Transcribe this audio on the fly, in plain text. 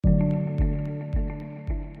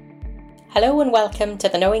Hello and welcome to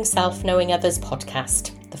the Knowing Self, Knowing Others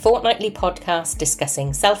podcast, the fortnightly podcast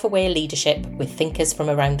discussing self-aware leadership with thinkers from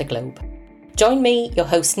around the globe. Join me, your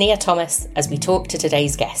host Nia Thomas, as we talk to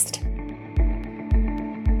today's guest.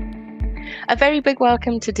 A very big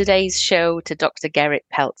welcome to today's show to Dr. Gerrit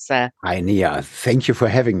Pelzer. Hi Nia, thank you for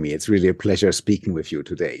having me. It's really a pleasure speaking with you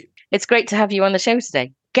today. It's great to have you on the show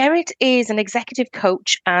today. Gerrit is an executive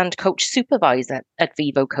coach and coach supervisor at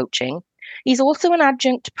Vivo Coaching. He's also an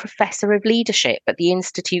adjunct professor of leadership at the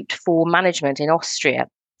Institute for Management in Austria.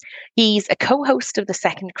 He's a co-host of the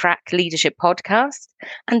Second Crack Leadership podcast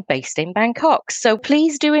and based in Bangkok. So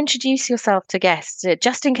please do introduce yourself to guests,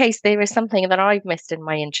 just in case there is something that I've missed in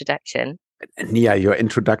my introduction. Nia, your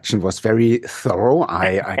introduction was very thorough.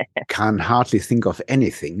 I can hardly think of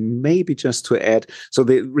anything. Maybe just to add, so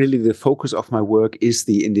the focus of my work is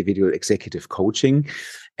the individual executive coaching.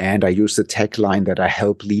 And I use the tagline that I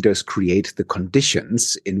help leaders create the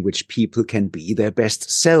conditions in which people can be their best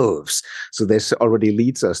selves. So this already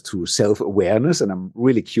leads us to self-awareness. And I'm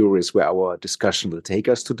really curious where our discussion will take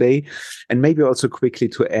us today. And maybe also quickly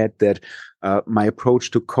to add that my approach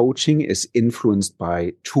to coaching is influenced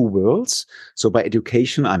by two worlds. So by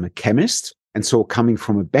education, I'm a chemist. And so coming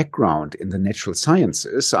from a background in the natural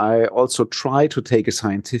sciences, I also try to take a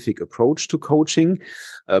scientific approach to coaching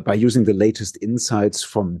by using the latest insights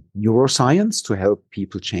from neuroscience to help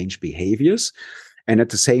people change behaviors. And at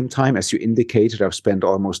the same time, as you indicated, I've spent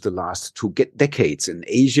almost the last two decades in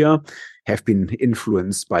Asia, have been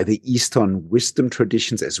influenced by the Eastern wisdom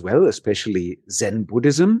traditions as well, especially Zen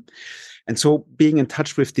Buddhism. And so being in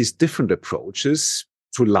touch with these different approaches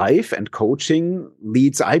to life and coaching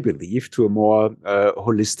leads, I believe, to a more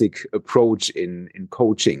holistic approach in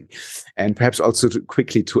coaching. And perhaps also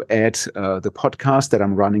quickly to add the podcast that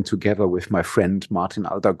I'm running together with my friend Martin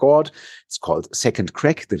Aldergord. It's called Second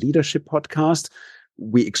Crack, the Leadership Podcast.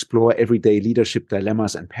 We explore everyday leadership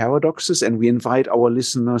dilemmas and paradoxes, and we invite our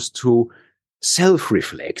listeners to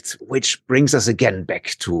self-reflect, which brings us again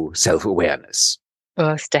back to self-awareness.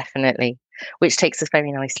 Most definitely, which takes us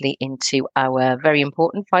very nicely into our very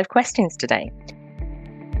important 5 questions today.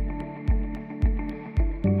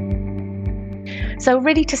 So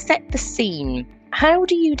really, to set the scene, how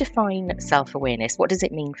do you define self-awareness? What does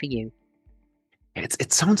it mean for you?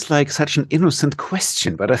 It sounds like such an innocent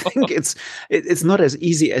question, but I think it's not as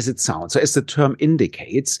easy as it sounds. So as the term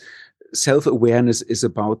indicates, self-awareness is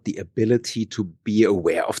about the ability to be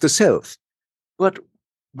aware of the self. But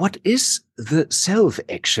what is the self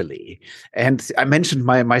actually? And I mentioned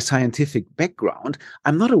my scientific background.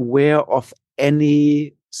 I'm not aware of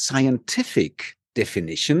any scientific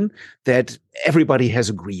definition that everybody has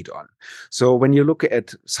agreed on. So when you look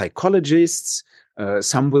at psychologists,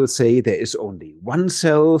 some will say there is only one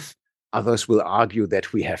self. Others will argue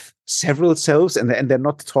that we have several selves, and they're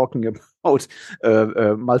not talking about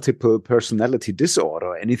multiple personality disorder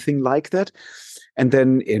or anything like that. And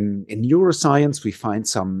then in neuroscience, we find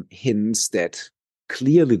some hints that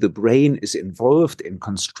clearly the brain is involved in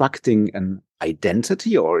constructing an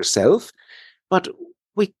identity or a self, but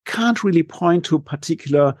we can't really point to a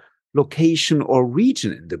particular location or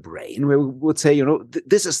region in the brain where we would say,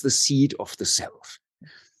 this is the seat of the self.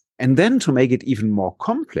 And then to make it even more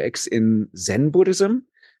complex, in Zen Buddhism,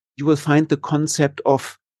 you will find the concept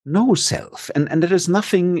of no self. And that is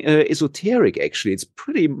nothing esoteric, actually. It's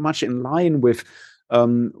pretty much in line with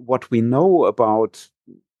what we know about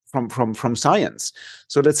from science.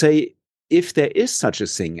 So let's say if there is such a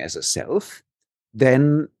thing as a self,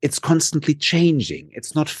 then it's constantly changing.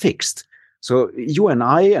 It's not fixed. So you and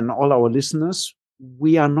I and all our listeners,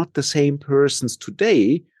 we are not the same persons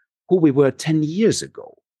today who we were 10 years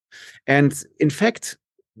ago. And in fact,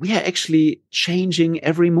 we are actually changing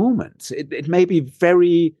every moment. It may be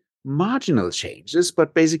very marginal changes,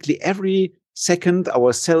 but basically every second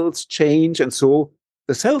our cells change, and so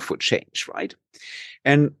the self would change, right?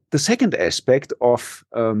 And the second aspect of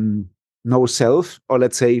no self, or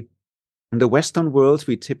let's say in the Western world,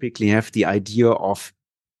 we typically have the idea of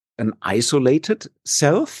an isolated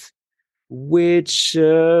self, which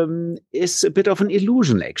is a bit of an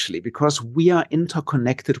illusion, actually, because we are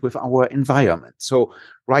interconnected with our environment. So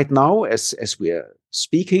right now, as we are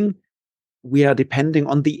speaking, we are depending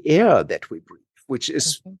on the air that we breathe, which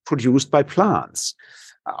is produced by plants.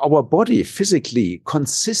 Our body physically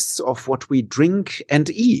consists of what we drink and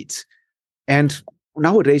eat. And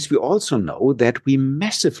nowadays, we also know that we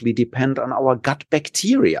massively depend on our gut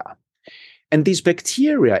bacteria. And these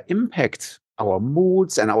bacteria impact our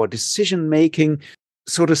moods and our decision-making.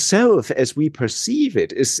 So the self, as we perceive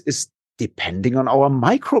it, is depending on our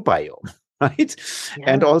microbiome, right? Yeah.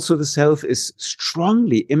 And also the self is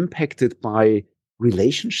strongly impacted by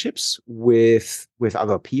relationships with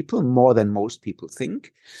other people more than most people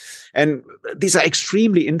think. And these are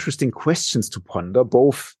extremely interesting questions to ponder,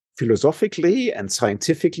 both philosophically and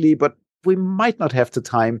scientifically, but we might not have the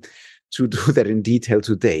time to do that in detail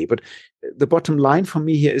today. But the bottom line for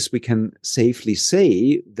me here is we can safely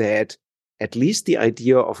say that at least the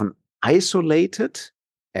idea of an isolated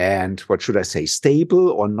and, what should I say, stable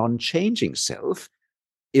or non-changing self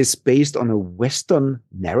is based on a Western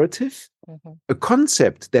narrative, a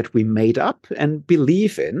concept that we made up and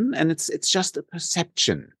believe in, and it's just a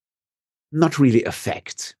perception, not really a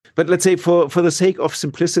fact. But let's say for the sake of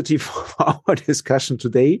simplicity for our discussion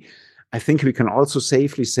today, I think we can also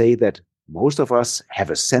safely say that most of us have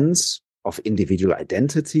a sense of individual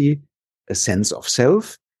identity, a sense of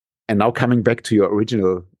self. And now coming back to your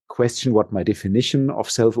original question, what my definition of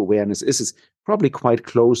self-awareness is probably quite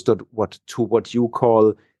close to what you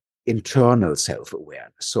call internal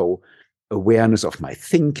self-awareness. So awareness of my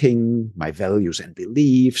thinking, my values and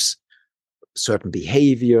beliefs, certain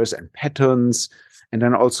behaviors and patterns. And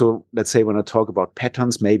then also, let's say when I talk about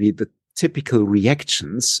patterns, maybe the typical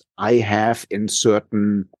reactions I have in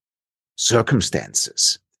certain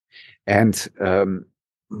circumstances. And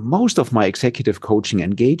most of my executive coaching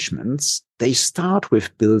engagements, they start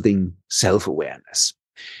with building self-awareness.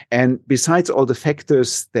 And besides all the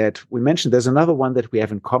factors that we mentioned, there's another one that we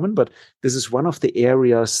have in common, but this is one of the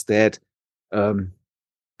areas that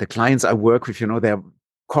the clients I work with, they're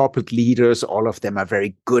corporate leaders. All of them are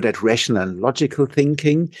very good at rational and logical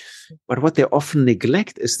thinking. But what they often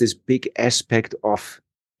neglect is this big aspect of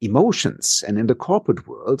emotions. And in the corporate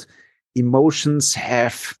world, emotions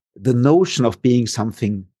have the notion of being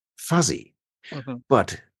something fuzzy.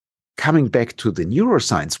 But coming back to the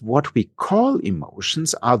neuroscience, what we call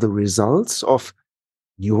emotions are the results of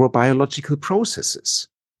neurobiological processes.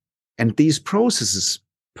 And these processes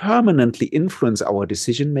permanently influence our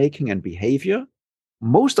decision-making and behavior,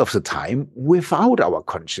 most of the time without our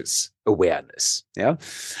conscious awareness. Yeah.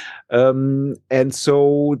 And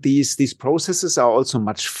so these processes are also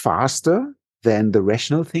much faster than the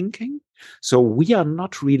rational thinking. So we are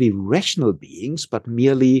not really rational beings, but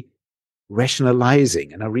merely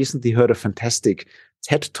rationalizing. And I recently heard a fantastic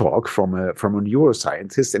TED talk from a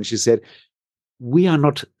neuroscientist, and she said, we are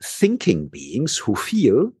not thinking beings who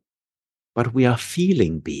feel, but we are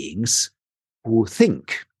feeling beings who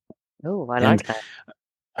think. Oh, I like that.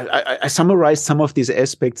 I summarized some of these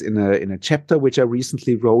aspects in a chapter which I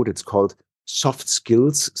recently wrote. It's called Soft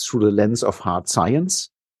Skills Through the Lens of Hard Science: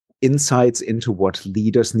 Insights into What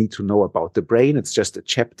Leaders Need to Know About the Brain. It's just a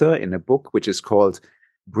chapter in a book which is called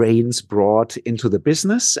Brains Brought into the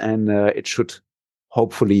Business, and it should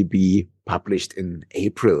hopefully be published in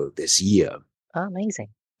April this year. Oh, amazing.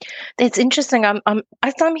 It's interesting.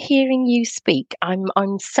 As I'm hearing you speak,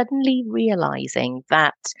 I'm suddenly realizing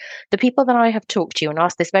that the people that I have talked to and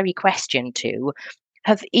asked this very question to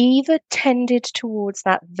have either tended towards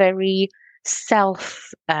that very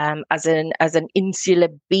self as an insular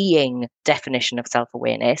being definition of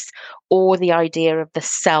self-awareness, or the idea of the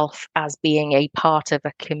self as being a part of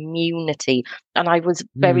a community. And I was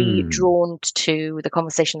very drawn to the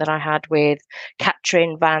conversation that I had with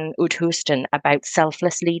Katrin van Oudhusten about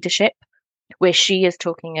selfless leadership, where she is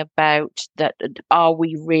talking about that, are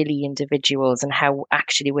we really individuals, and how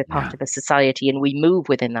actually we're part of a society and we move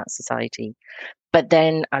within that society. But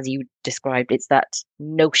then, as you described, it's that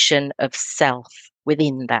notion of self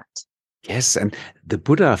within that. Yes, and the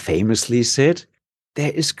Buddha famously said,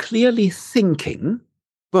 there is clearly thinking,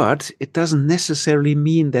 but it doesn't necessarily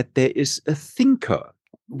mean that there is a thinker.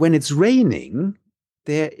 When it's raining,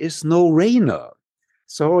 there is no rainer.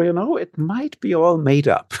 So, it might be all made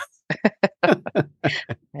up.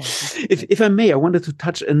 If I may, I wanted to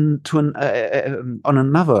touch on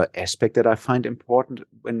another aspect that I find important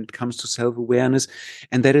when it comes to self-awareness,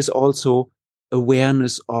 and that is also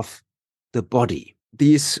awareness of the body.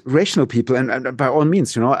 These rational people, and by all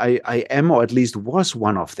means, I am, or at least was,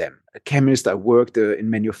 one of them. A chemist. I worked in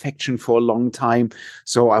manufacturing for a long time,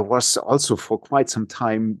 so I was also for quite some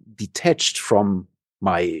time detached from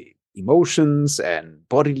my emotions and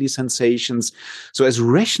bodily sensations. So as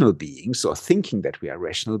rational beings, or thinking that we are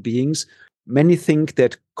rational beings, many think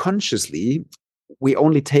that consciously we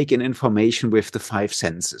only take in information with the five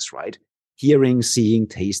senses, right? Hearing, seeing,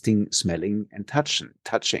 tasting, smelling, and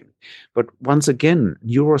touching. But once again,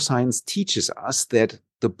 neuroscience teaches us that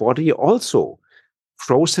the body also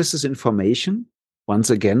processes information, once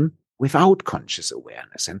again, without conscious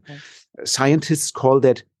awareness. And scientists call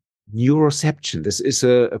that neuroception. This is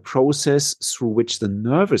a process through which the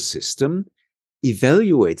nervous system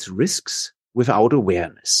evaluates risks without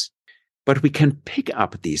awareness. But we can pick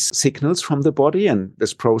up these signals from the body, and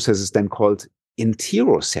this process is then called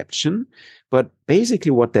interoception. But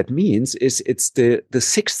basically what that means is it's the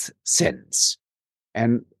sixth sense.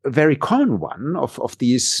 And a very common one of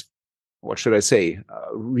these, what should I say,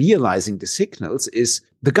 realizing the signals is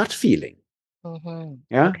the gut feeling. Mm-hmm.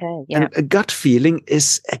 Yeah. Okay. Yeah. And a gut feeling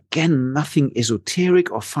is, again, nothing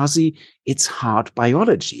esoteric or fuzzy. It's hard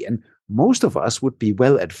biology. And most of us would be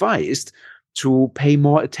well advised to pay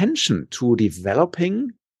more attention to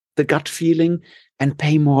developing the gut feeling and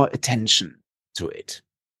pay more attention to it.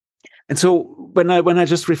 And so when I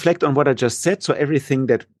just reflect on what I just said, so everything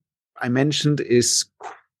that I mentioned is,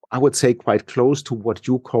 I would say, quite close to what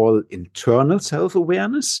you call internal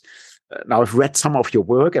self-awareness. Now, I've read some of your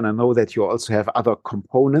work, and I know that you also have other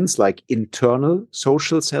components like internal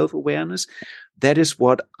social self-awareness. That is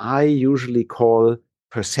what I usually call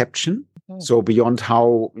perception. Mm-hmm. So beyond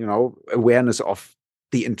how, awareness of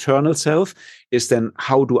the internal self is then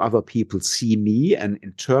how do other people see me and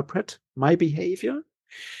interpret my behavior?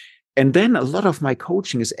 And then a lot of my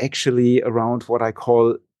coaching is actually around what I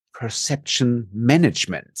call perception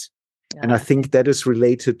management. And I think that is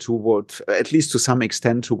related to what, at least to some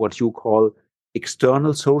extent, to what you call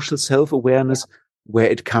external social self-awareness, where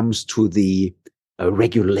it comes to the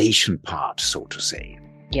regulation part, so to say.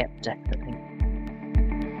 Yeah, definitely.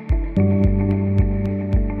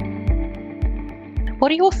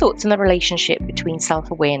 What are your thoughts on the relationship between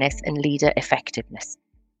self-awareness and leader effectiveness?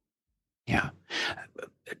 Yeah,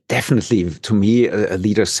 definitely. To me, a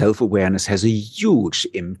leader's self-awareness has a huge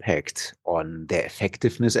impact on their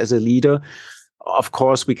effectiveness as a leader. Of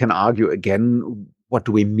course, we can argue again, what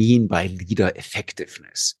do we mean by leader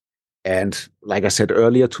effectiveness? And like I said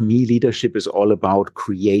earlier, to me, leadership is all about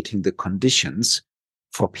creating the conditions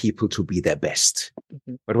for people to be their best.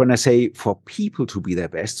 Mm-hmm. But when I say for people to be their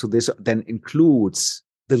best, so this then includes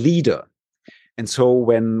the leader. And so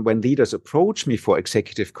when leaders approach me for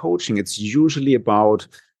executive coaching, it's usually about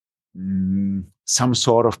some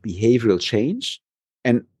sort of behavioral change.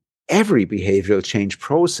 And every behavioral change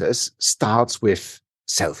process starts with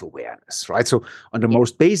self-awareness, right? So on the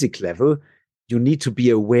most basic level, you need to be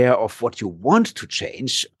aware of what you want to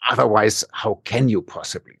change. Otherwise, how can you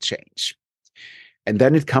possibly change? And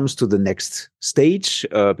then it comes to the next stage,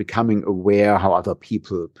 becoming aware how other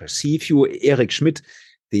people perceive you. Eric Schmidt,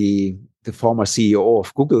 the former CEO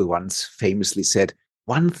of Google, once famously said,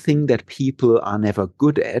 one thing that people are never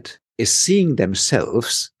good at is seeing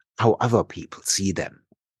themselves how other people see them.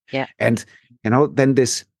 Yeah. And, then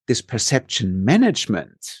this perception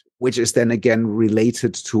management, which is then again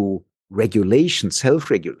related to regulation,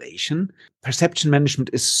 self-regulation, perception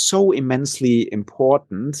management is so immensely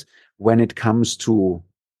important when it comes to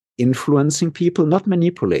influencing people, not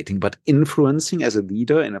manipulating, but influencing as a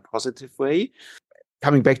leader in a positive way.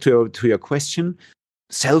 Coming back to your question,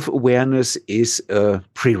 self-awareness is a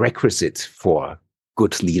prerequisite for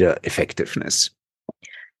good leader effectiveness.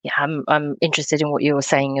 Yeah, I'm interested in what you were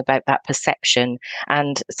saying about that perception,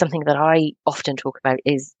 and something that I often talk about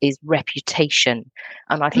is reputation.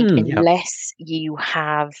 And I think unless you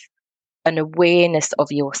have an awareness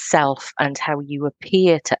of yourself and how you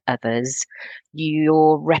appear to others,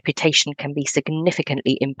 your reputation can be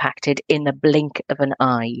significantly impacted in the blink of an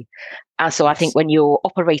eye. So I think when you're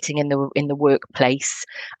operating in the workplace,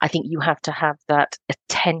 I think you have to have that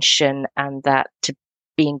attention and that to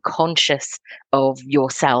being conscious of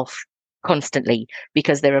yourself constantly,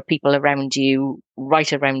 because there are people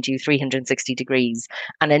right around you 360 degrees,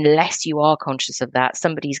 and unless you are conscious of that,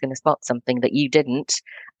 somebody's going to spot something that you didn't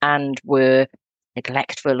and were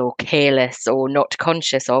neglectful or careless or not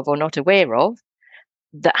conscious of or not aware of,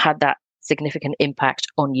 that had that significant impact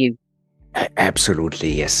on you.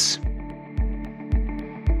 Absolutely, yes.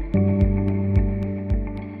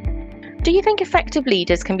 Do you think effective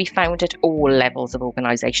leaders can be found at all levels of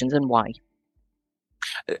organizations, and why?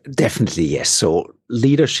 Definitely, yes. So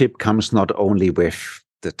leadership comes not only with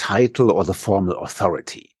the title or the formal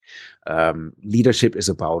authority. Leadership is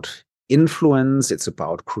about influence. It's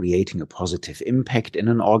about creating a positive impact in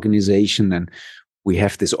an organization. And we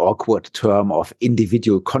have this awkward term of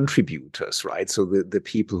individual contributors, right? So the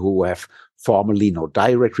people who have formally no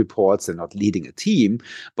direct reports, they're not leading a team.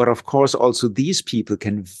 But of course, also these people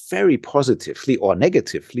can very positively or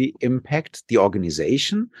negatively impact the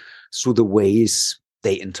organization through the ways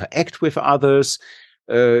they interact with others,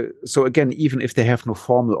 So again, even if they have no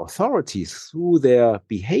formal authority, through their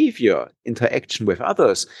behavior, interaction with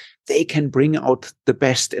others, they can bring out the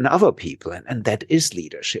best in other people. And that is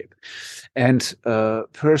leadership. And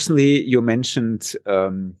personally, you mentioned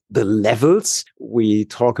the levels. We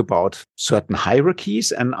talk about certain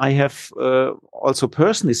hierarchies. And I have also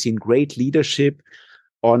personally seen great leadership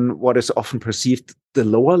on what is often perceived the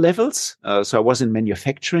lower levels. So I was in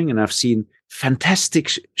manufacturing and I've seen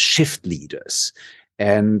fantastic shift leaders.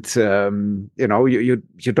 And,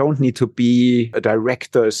 you don't need to be a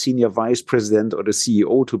director, a senior vice president or the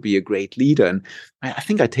CEO to be a great leader. And I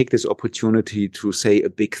think I take this opportunity to say a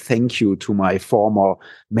big thank you to my former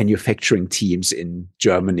manufacturing teams in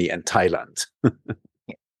Germany and Thailand.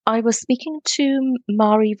 I was speaking to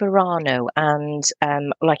Mari Verano, and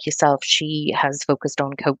like yourself, she has focused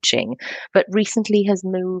on coaching, but recently has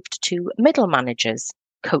moved to middle managers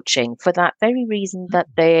coaching for that very reason that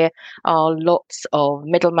there are lots of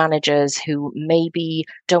middle managers who maybe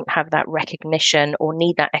don't have that recognition or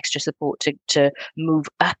need that extra support to move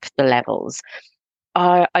up the levels.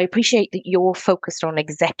 I appreciate that you're focused on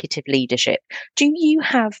executive leadership. Do you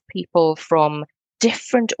have people from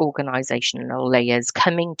different organizational layers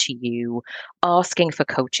coming to you asking for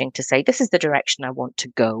coaching to say, this is the direction I want to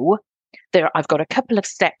go? I've got a couple of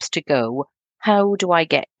steps to go. How do I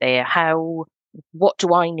get there? What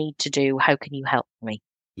do I need to do? How can you help me?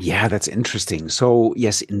 Yeah, that's interesting. So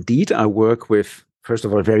yes, indeed, I work with, first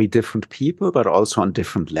of all, very different people, but also on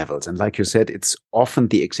different levels. And like you said, it's often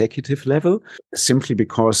the executive level, simply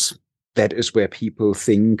because that is where people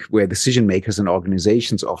think, where decision makers and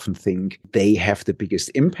organizations often think they have the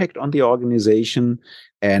biggest impact on the organization.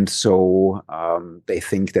 And so they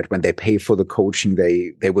think that when they pay for the coaching,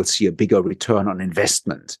 they will see a bigger return on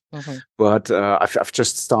investment. Mm-hmm. But I've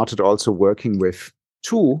just started also working with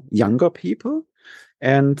 2 younger people.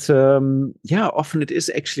 And often it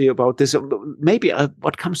is actually about this. Maybe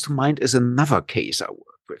what comes to mind is another case I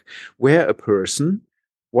work with, where a person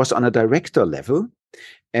was on a director level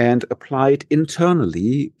and applied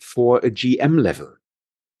internally for a GM level.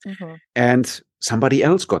 Mm-hmm. And somebody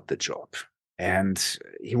else got the job. And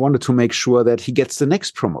he wanted to make sure that he gets the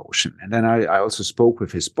next promotion. And then I also spoke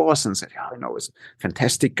with his boss and said, he's a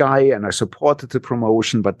fantastic guy. And I supported the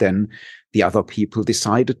promotion, but then the other people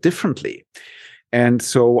decided differently. And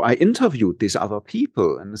so I interviewed these other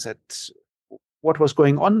people and said, what was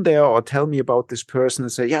going on there? Or tell me about this person.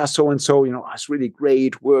 And say, so-and-so, it's really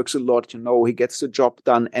great, works a lot, he gets the job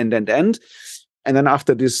done, and. And then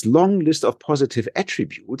after this long list of positive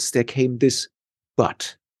attributes, there came this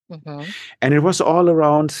but. Mm-hmm. And it was all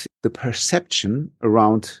around the perception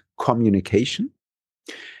around communication.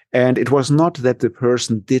 And it was not that the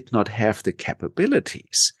person did not have the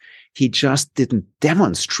capabilities. He just didn't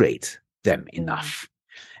demonstrate them enough.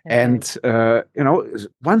 And,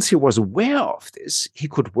 once he was aware of this, he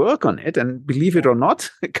could work on it. And believe it or not,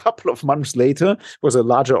 a couple of months later, was a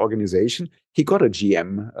larger organization. He got a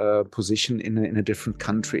GM position in a different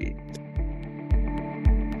country.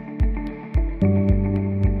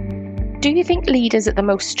 Do you think leaders at the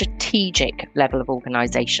most strategic level of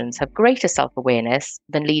organizations have greater self-awareness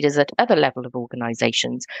than leaders at other level of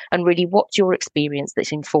organizations? And really, what's your experience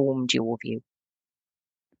that's informed your view?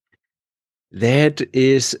 That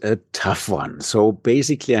is a tough one. So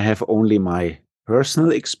basically, I have only my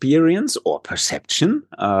personal experience or perception.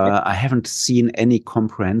 I haven't seen any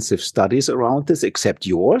comprehensive studies around this except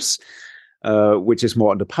yours, which is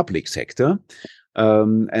more on the public sector.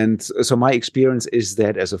 And so my experience is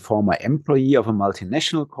that as a former employee of a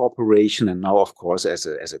multinational corporation, and now, of course, as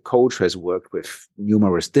a coach who has worked with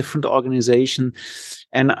numerous different organizations.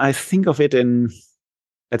 And I think of it in,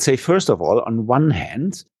 let's say, first of all, on one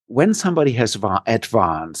hand, when somebody has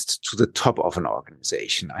advanced to the top of an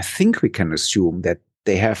organization, I think we can assume that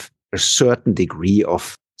they have a certain degree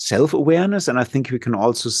of self-awareness. And I think we can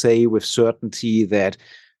also say with certainty that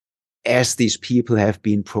as these people have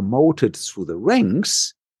been promoted through the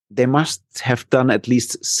ranks, they must have done at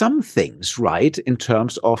least some things right in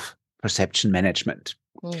terms of perception management.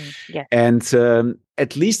 Yeah. And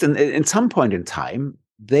at least in some point in time,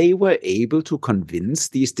 they were able to convince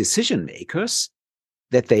these decision makers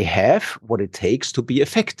that they have what it takes to be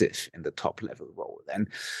effective in the top level role. And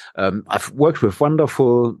I've worked with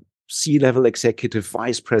wonderful C-level executive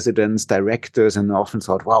vice presidents, directors, and often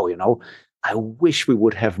thought, wow, I wish we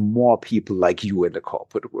would have more people like you in the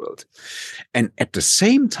corporate world. And at the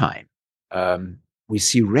same time, we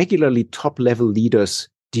see regularly top-level leaders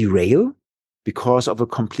derail because of a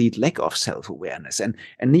complete lack of self-awareness. And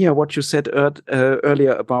Nia, what you said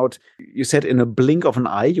earlier about, you said in a blink of an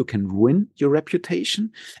eye, you can ruin your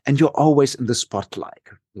reputation and you're always in the spotlight.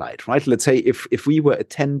 light, right? Let's say if we were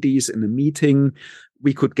attendees in a meeting,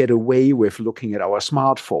 we could get away with looking at our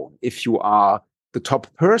smartphone. If you are the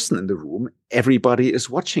top person in the room, everybody is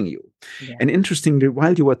watching you. Yeah. And interestingly,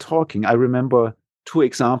 while you were talking, I remember two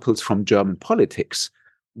examples from German politics.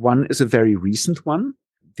 One is a very recent one.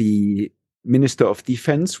 The Minister of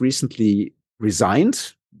Defense recently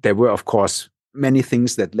resigned. There were, of course, many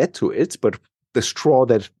things that led to it, but the straw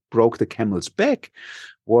that broke the camel's back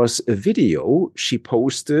was a video she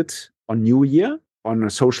posted on New Year on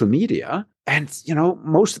social media. And,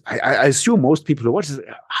 I assume most people who watch it,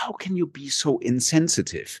 how can you be so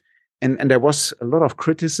insensitive? And there was a lot of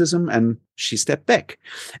criticism, and she stepped back.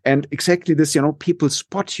 And exactly this, people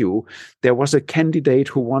spot you. There was a candidate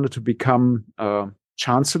who wanted to become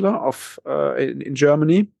chancellor of in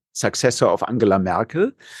Germany, successor of Angela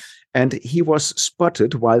Merkel. And he was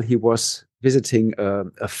spotted while he was visiting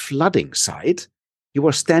a flooding site. He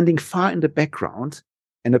was standing far in the background,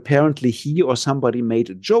 and apparently he or somebody made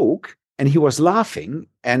a joke, and he was laughing,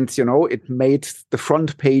 and, it made the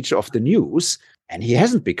front page of the news, and he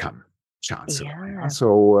hasn't become chancellor. Yeah.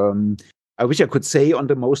 So I wish I could say on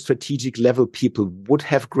the most strategic level, people would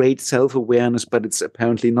have great self-awareness, but it's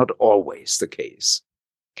apparently not always the case.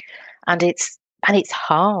 And it's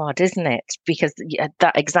hard, isn't it? Because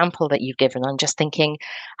that example that you've given, I'm just thinking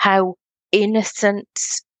how innocent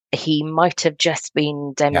he might have just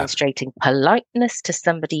been demonstrating politeness to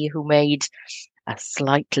somebody who made a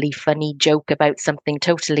slightly funny joke about something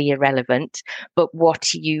totally irrelevant. But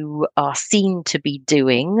what you are seen to be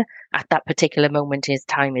doing at that particular moment in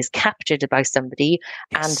time is captured by somebody,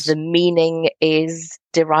 and the meaning is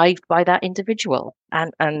derived by that individual.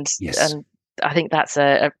 And I think that's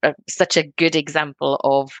such a good example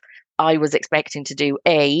of, I was expecting to do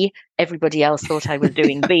A, everybody else thought I was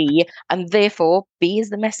doing B, and therefore B is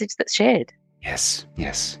the message that's shared. Yes.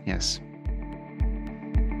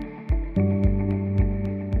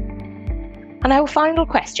 And our final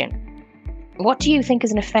question: what do you think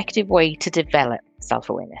is an effective way to develop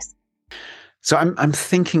self-awareness? So I'm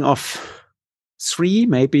thinking of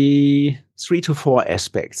maybe 3 to 4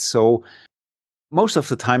 aspects. So most of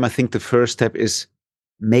the time, I think the first step is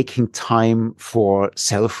making time for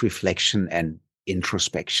self-reflection and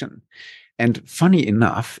introspection. And funny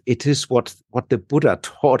enough, it is what the Buddha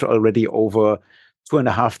taught already over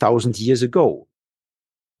 2,500 years ago.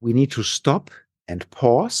 We need to stop and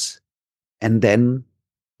pause and then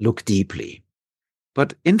look deeply.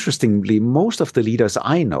 But interestingly, most of the leaders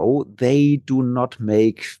I know, they do not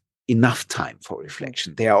make enough time for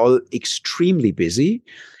reflection. They are all extremely busy.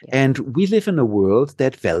 Yeah. And we live in a world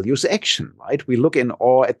that values action, right? We look in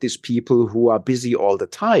awe at these people who are busy all the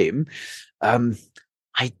time.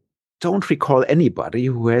 I don't recall anybody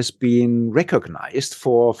who has been recognized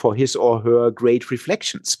for his or her great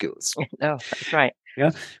reflection skills. No, that's right.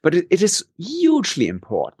 Yeah, but it is hugely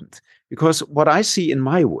important, because what I see in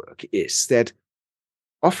my work is that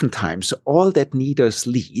oftentimes all that leaders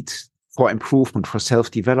need for improvement, for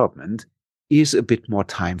self-development, is a bit more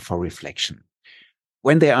time for reflection.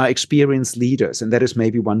 When they are experienced leaders, and that is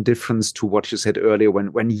maybe one difference to what you said earlier,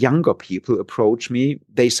 when younger people approach me,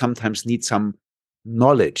 they sometimes need some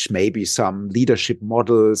knowledge, maybe some leadership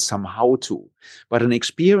models, some how-to. But an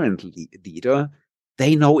experienced leader,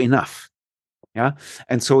 they know enough. Yeah.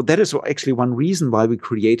 And so that is actually one reason why we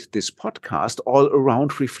created this podcast all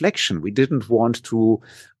around reflection. We didn't want to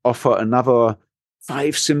offer another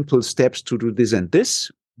 5 simple steps to do this and this.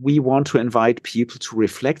 We want to invite people to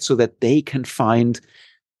reflect so that they can find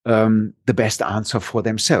the best answer for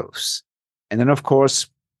themselves. And then, of course,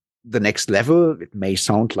 the next level, it may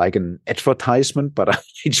sound like an advertisement, but I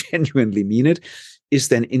genuinely mean it, is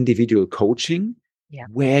then individual coaching. Yeah.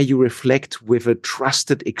 Where you reflect with a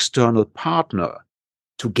trusted external partner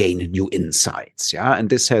to gain new insights. Yeah. And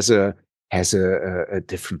this has a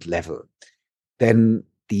different level. Then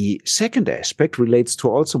the second aspect relates to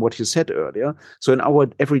also what you said earlier. So in our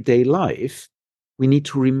everyday life, we need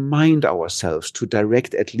to remind ourselves to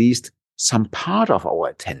direct at least some part of our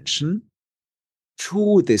attention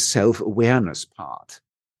to this self-awareness part,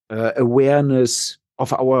 awareness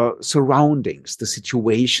of our surroundings, the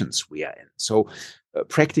situations we are in. So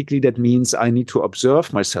practically, that means I need to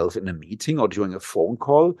observe myself in a meeting or during a phone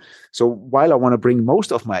call. So while I want to bring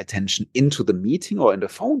most of my attention into the meeting or in the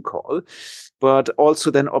phone call, but also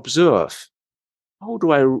then observe, how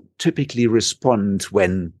do I typically respond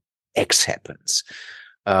when X happens?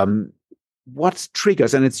 What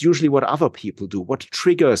triggers, and it's usually what other people do, what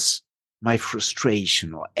triggers my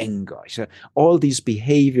frustration or anger? All these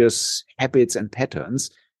behaviors, habits, and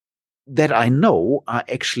patterns that I know are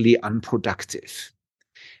actually unproductive.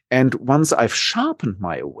 And once I've sharpened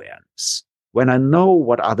my awareness, When I know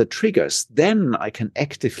what are the triggers, then I can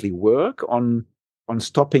actively work on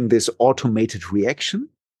stopping this automated reaction.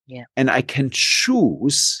 Yeah. And I can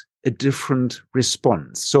choose a different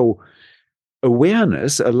response. So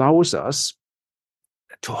awareness allows us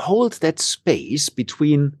to hold that space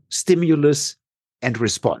between stimulus and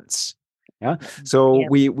response. Yeah. So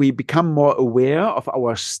we become more aware of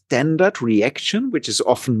our standard reaction, which is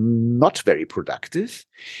often not very productive.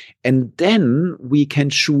 And then we can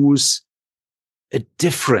choose a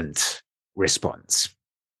different response.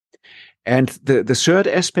 And the third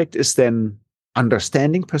aspect is then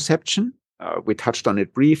understanding perception. We touched on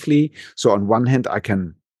it briefly. So on one hand, I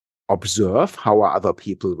can observe how are other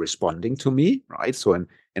people responding to me, right? So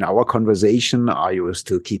in our conversation, are you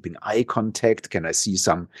still keeping eye contact? Can I see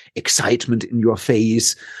some excitement in your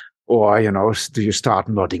face? Or, do you start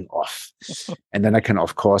nodding off? And then I can,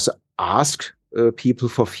 of course, ask people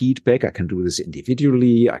for feedback. I can do this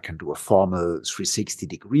individually. I can do a formal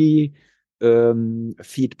 360-degree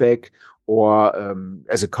feedback. Or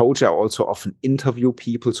as a coach, I also often interview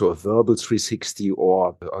people, so a verbal 360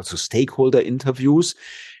 or also stakeholder interviews.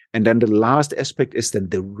 And then the last aspect is then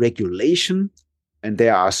the regulation. And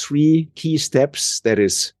there are 3 key steps. That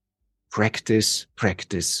is practice,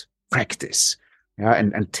 practice, practice. Yeah,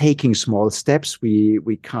 and taking small steps.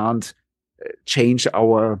 We can't change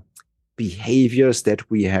our behaviors that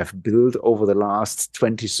we have built over the last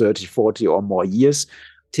 20, 30, 40 or more years.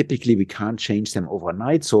 Typically, we can't change them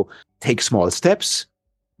overnight. So take small steps,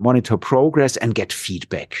 monitor progress, and get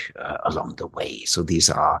feedback along the way. So these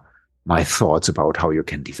are my thoughts about how you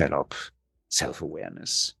can develop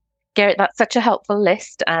self-awareness. Gerrit, that's such a helpful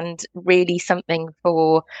list and really something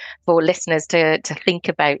for listeners to think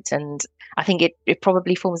about. And I think it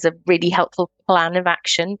probably forms a really helpful plan of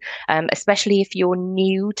action, especially if you're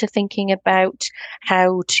new to thinking about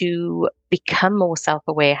how to become more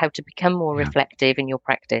self-aware, how to become more reflective in your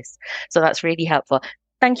practice. So that's really helpful.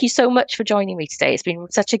 Thank you so much for joining me today. It's been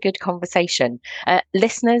such a good conversation.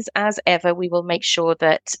 Listeners, as ever, we will make sure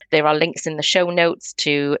that there are links in the show notes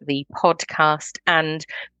to the podcast, and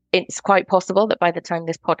it's quite possible that by the time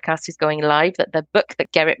this podcast is going live, that the book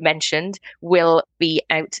that Gerrit mentioned will be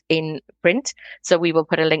out in print. So we will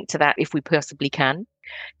put a link to that if we possibly can.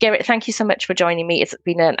 Gerrit, thank you so much for joining me. It's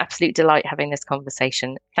been an absolute delight having this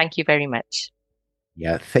conversation. Thank you very much.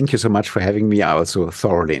 Yeah, thank you so much for having me. I also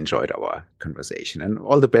thoroughly enjoyed our conversation, and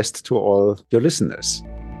all the best to all your listeners.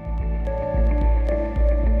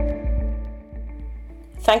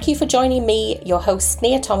 Thank you for joining me, your host,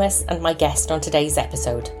 Sneha Thomas, and my guest on today's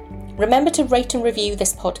episode. Remember to rate and review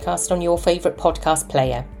this podcast on your favourite podcast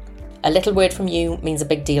player. A little word from you means a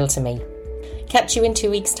big deal to me. Catch you in 2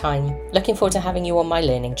 weeks' time. Looking forward to having you on my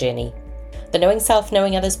learning journey. The Knowing Self,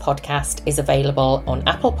 Knowing Others podcast is available on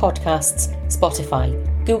Apple Podcasts, Spotify,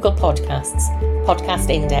 Google Podcasts, Podcast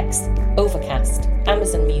Index, Overcast,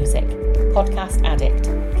 Amazon Music, Podcast Addict,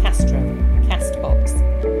 Castro, Castbox,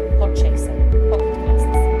 Podchaser,